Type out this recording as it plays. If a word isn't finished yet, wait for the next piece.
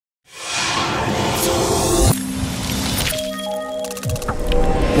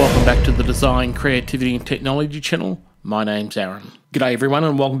to the Design, Creativity and Technology channel. My name's Aaron. G'day everyone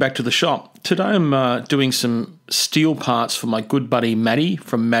and welcome back to the shop. Today I'm doing some steel parts for my good buddy Matty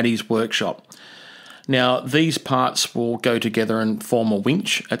from Matty's workshop. Now these parts will go together and form a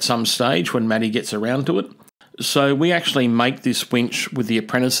winch at some stage when Matty gets around to it. So we actually make this winch with the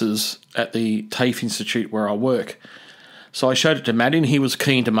apprentices at the TAFE Institute where I work. So I showed it to Matty and he was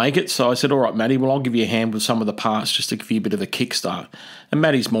keen to make it. So I said, all right, Matty, well, I'll give you a hand with some of the parts just to give you a bit of a kickstart. And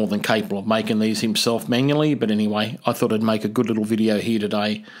Matty's more than capable of making these himself manually. But anyway, I thought I'd make a good little video here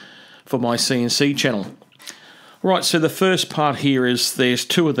today for my CNC channel. Right, so the first part here is there's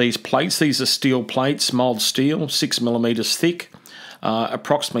two of these plates. These are steel plates, mould steel, 6mm thick,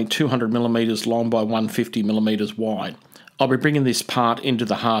 approximately 200mm long by 150mm wide. I'll be bringing this part into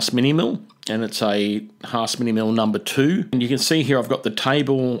the HAAS mini mill, and it's a HAAS mini mill number 2. And you can see here I've got the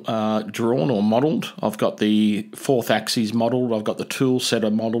table drawn or modelled. I've got the 4th axis modelled, I've got the tool setter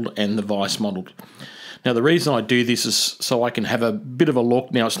modelled and the vise modelled. Now the reason I do this is so I can have a bit of a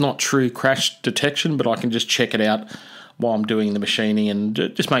look. Now it's not true crash detection, but I can just check it out while I'm doing the machining and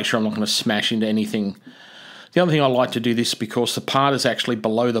just make sure I'm not going to smash into anything. The other thing I like to do this because the part is actually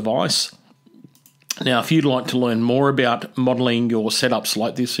below the vise. Now, if you'd like to learn more about modelling your setups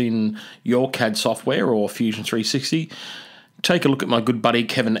like this in your CAD software or Fusion 360, take a look at my good buddy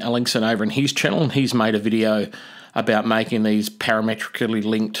Kevin Ellingson over in his channel, and he's made a video about making these parametrically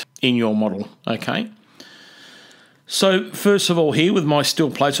linked in your model, okay? So, first of all here with my steel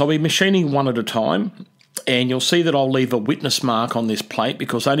plates, I'll be machining one at a time, and you'll see that I'll leave a witness mark on this plate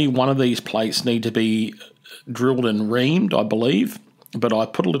because only one of these plates need to be drilled and reamed, I believe. But I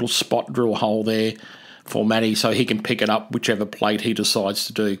put a little spot drill hole there for Matty so he can pick it up whichever plate he decides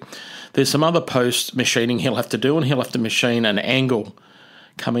to do. There's some other post machining he'll have to do, and he'll have to machine an angle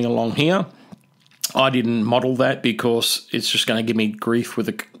coming along here. I didn't model that because it's just going to give me grief with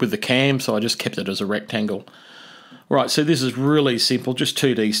the cam, so I just kept it as a rectangle. Right, so this is really simple, just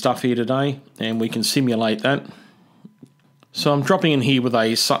 2D stuff here today, and we can simulate that. So I'm dropping in here with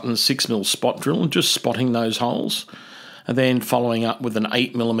a Sutton 6mm spot drill and just spotting those holes, and then following up with an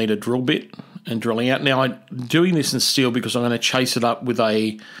 8mm drill bit and drilling out. Now I'm doing this in steel because I'm going to chase it up with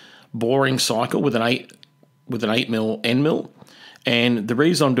a boring cycle with an 8mm end mill. And the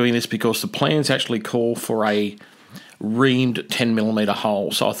reason I'm doing this because the plans actually call for a reamed 10mm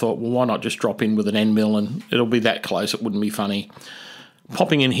hole. So I thought, well, why not just drop in with an end mill and it'll be that close, it wouldn't be funny.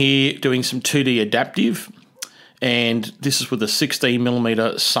 Popping in here, doing some 2D adaptive. And this is with a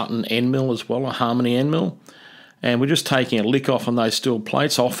 16mm Sutton end mill as well, a Harmony end mill. And we're just taking a lick off on those steel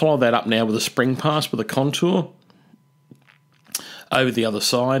plates. I'll follow that up now with a spring pass with a contour over the other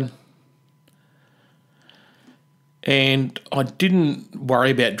side. And I didn't worry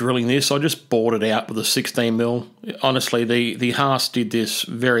about drilling this. I just bored it out with a 16mm. Honestly, the HAAS did this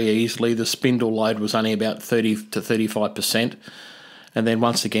very easily. The spindle load was only about 30 to 35%. And then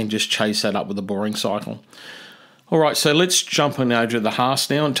once again, just chase that up with a boring cycle. All right, so let's jump on over to the HAAS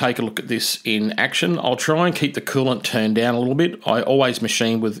now and take a look at this in action. I'll try and keep the coolant turned down a little bit. I always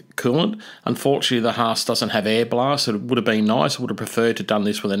machine with coolant. Unfortunately, the HAAS doesn't have air blast. It would have been nice. I would have preferred to have done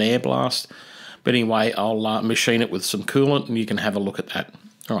this with an air blast. But anyway, I'll machine it with some coolant and you can have a look at that.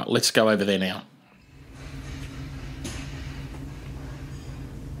 All right, let's go over there now.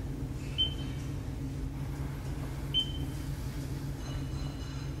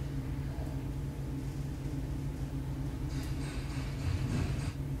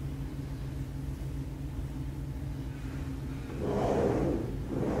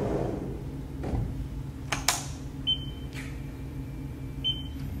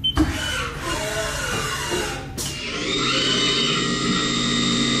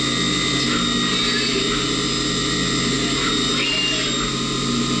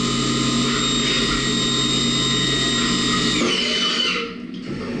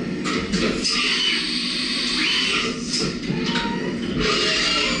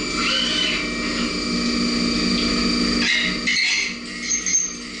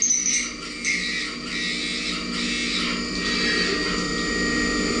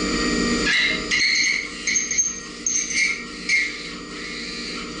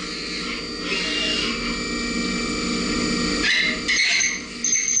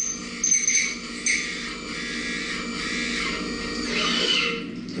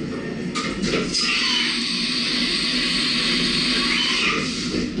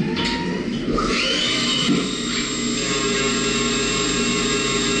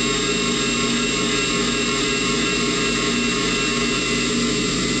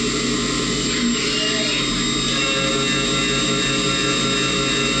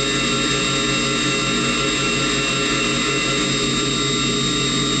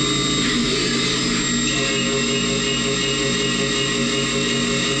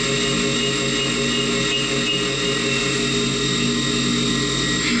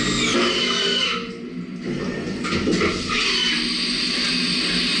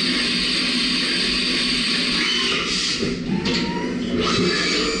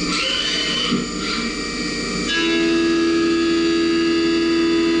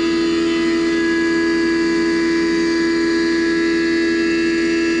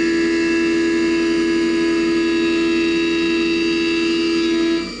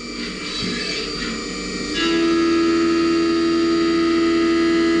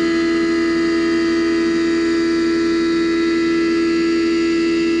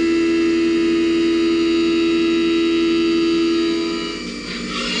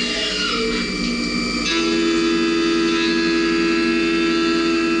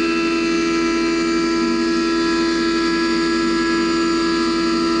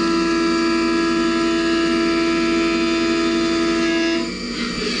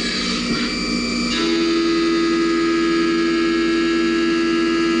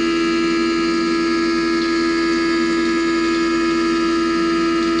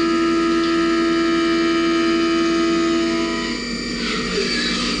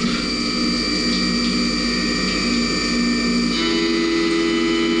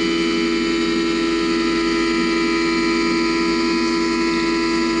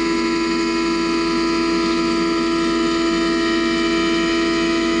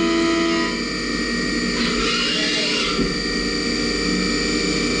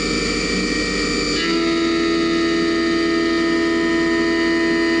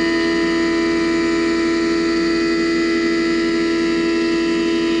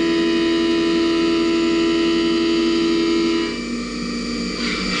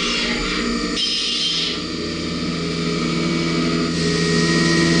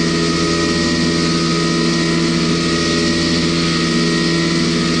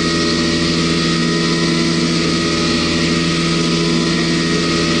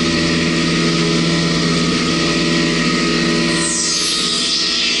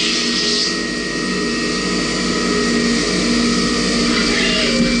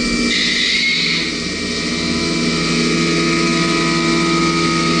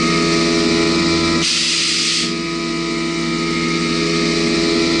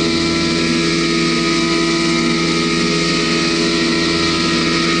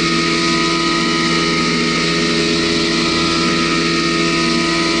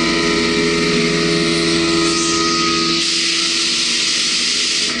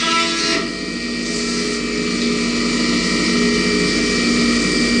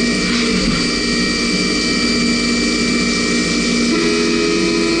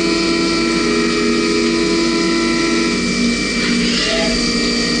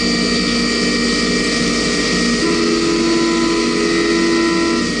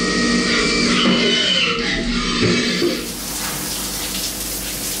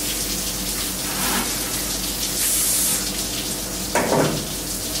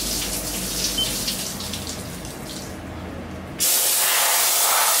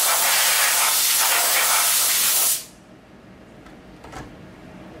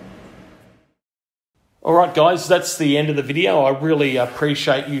 All right, guys, that's the end of the video. I really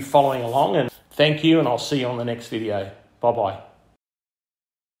appreciate you following along, and thank you, and I'll see you on the next video. Bye-bye.